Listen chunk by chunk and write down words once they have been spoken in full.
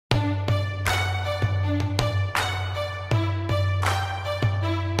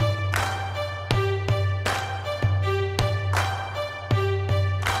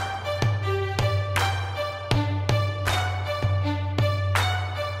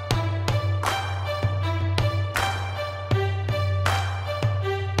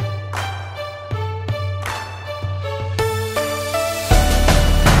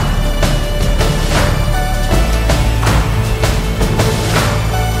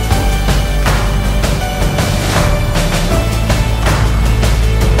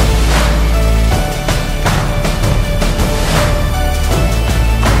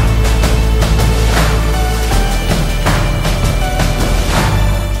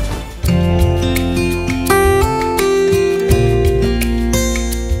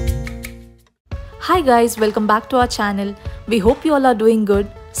Hi guys, welcome back to our channel. We hope you all are doing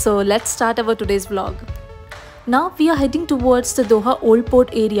good. So let's start our today's vlog. Now we are heading towards the Doha Old Port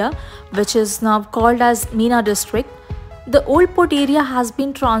area, which is now called as Mina district. The Old Port area has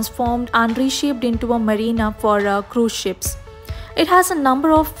been transformed and reshaped into a marina for cruise ships. It has a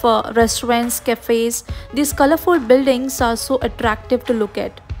number of restaurants, cafes. These colorful buildings are so attractive to look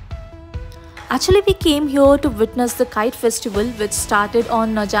at. Actually, we came here to witness the Kite festival, which started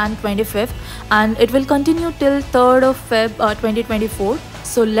on Jan 25th and it will continue till 3rd of Feb 2024.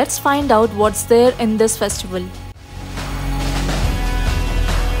 So let's find out what's there in this festival.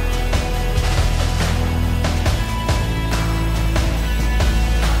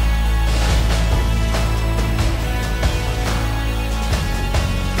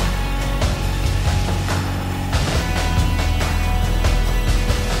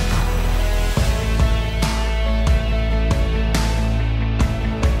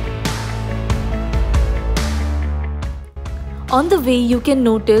 On the way, you can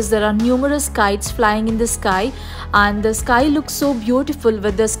notice there are numerous kites flying in the sky, and the sky looks so beautiful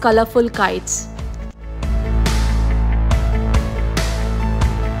with these colorful kites.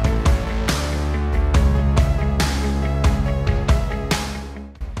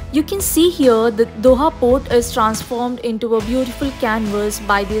 You can see here that Doha port is transformed into a beautiful canvas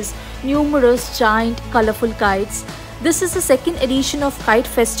by these numerous giant colorful kites. This is the second edition of Kite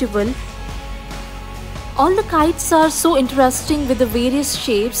Festival. All the kites are so interesting with the various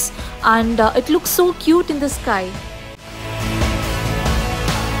shapes, and it looks so cute in the sky.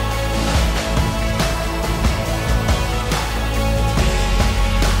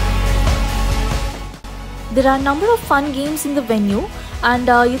 There are a number of fun games in the venue, and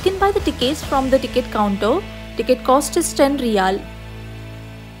you can buy the tickets from the ticket counter. Ticket cost is 10 Riyal.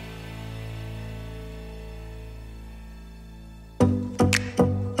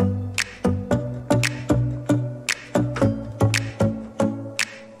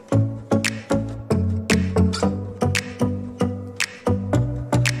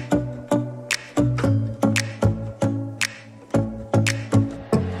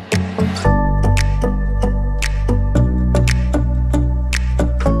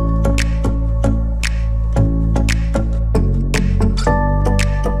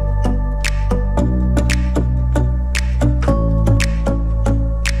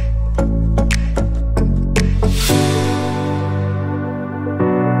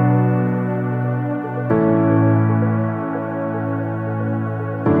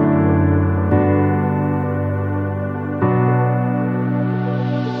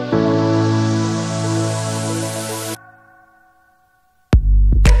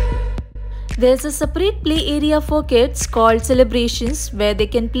 There's a separate play area for kids called Celebrations where they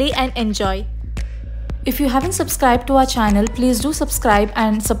can play and enjoy. If you haven't subscribed to our channel, please do subscribe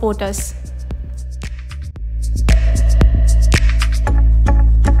and support us.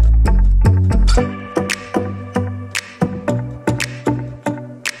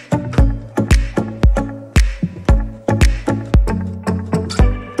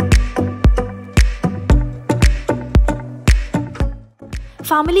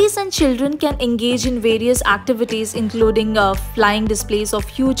 Families and children can engage in various activities including flying displays of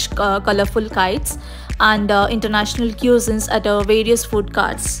huge colorful kites and international cuisines at various food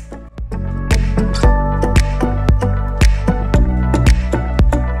carts.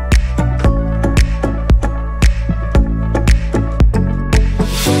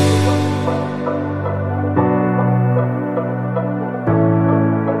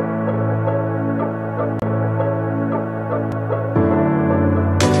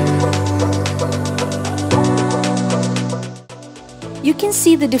 You can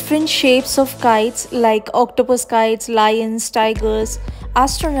see the different shapes of kites like octopus kites, lions, tigers,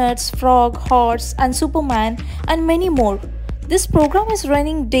 astronauts, frog, horse and Superman and many more. This program is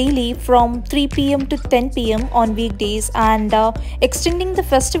running daily from 3 p.m. to 10 p.m. on weekdays and extending the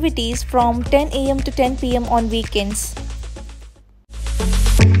festivities from 10 a.m. to 10 p.m. on weekends.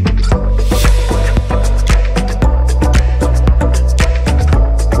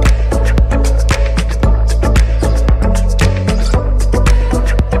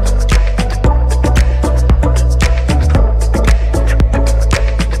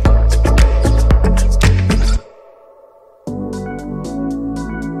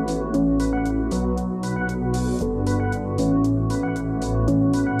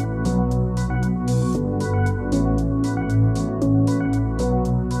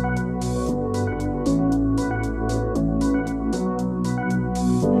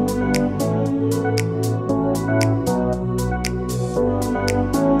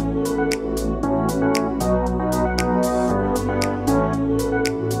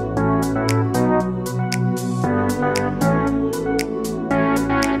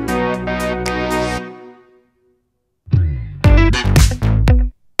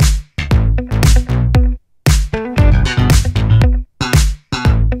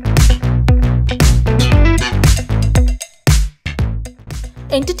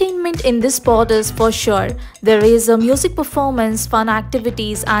 Entertainment in this spot is for sure. There is a music performance, fun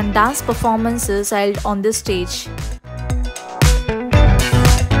activities and dance performances held on this stage.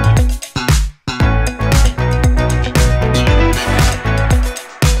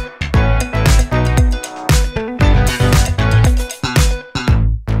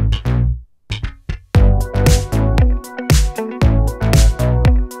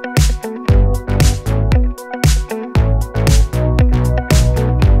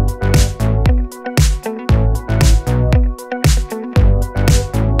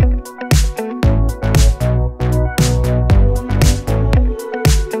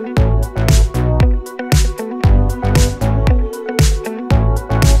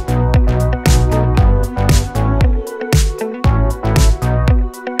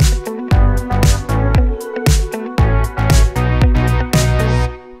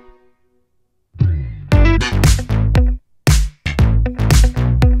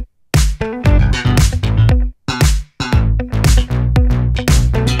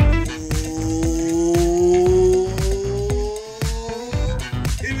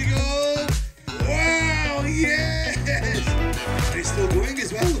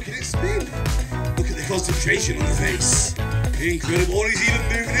 Concentration on the face. Incredible. Oh, he's even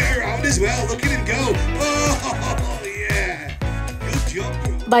moving it around as well. Look at him go. Oh, yeah. Good job,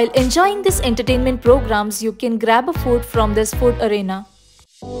 bro. While enjoying these entertainment programs, you can grab a food from this food arena.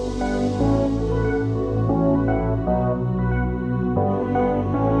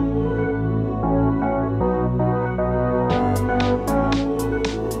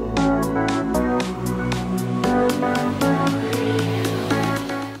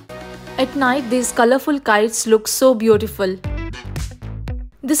 At night, these colorful kites look so beautiful.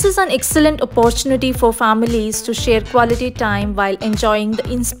 This is an excellent opportunity for families to share quality time while enjoying the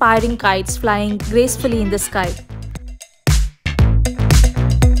inspiring kites flying gracefully in the sky.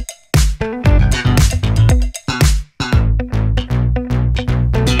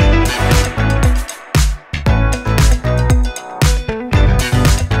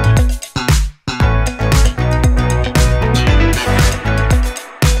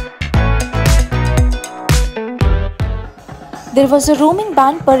 There was a roaming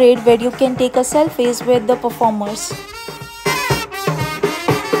band parade where you can take a selfies with the performers.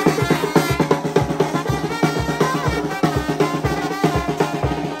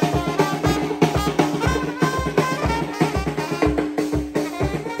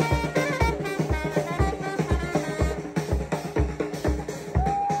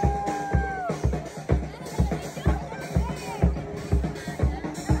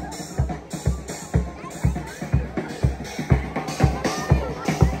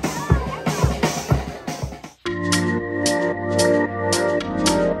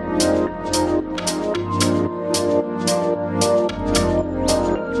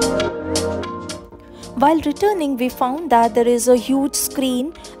 While returning, we found that there is a huge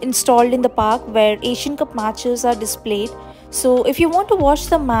screen installed in the park where Asian Cup matches are displayed. So if you want to watch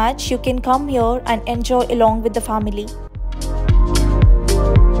the match, you can come here and enjoy along with the family.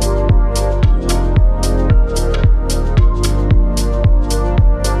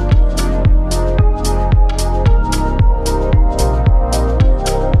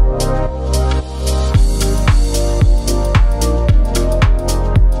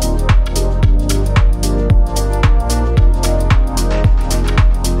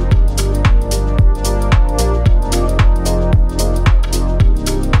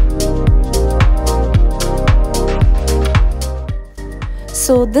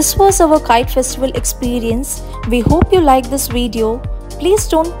 So this was our kite festival experience. We hope you like this video. Please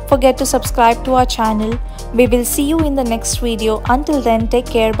don't forget to subscribe to our channel. We will see you in the next video. Until then, take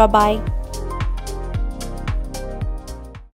care. Bye bye.